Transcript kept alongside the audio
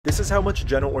This is how much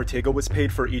Jenna Ortega was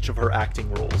paid for each of her acting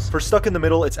roles. For Stuck in the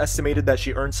Middle, it's estimated that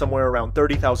she earned somewhere around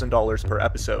 $30,000 per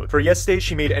episode. For Yes Days,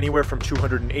 she made anywhere from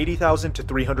 $280,000 to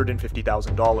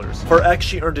 $350,000. For X,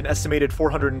 she earned an estimated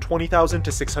 $420,000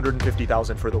 to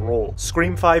 $650,000 for the role.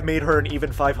 Scream 5 made her an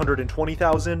even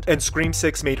 $520,000, and Scream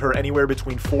 6 made her anywhere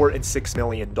between $4 and $6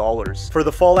 million. For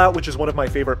The Fallout, which is one of my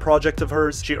favorite projects of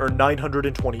hers, she earned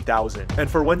 $920,000.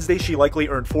 And for Wednesday, she likely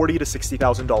earned $40,000 to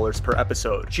 $60,000 per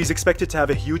episode. She's expected to have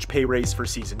a huge pay raise for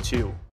season 2.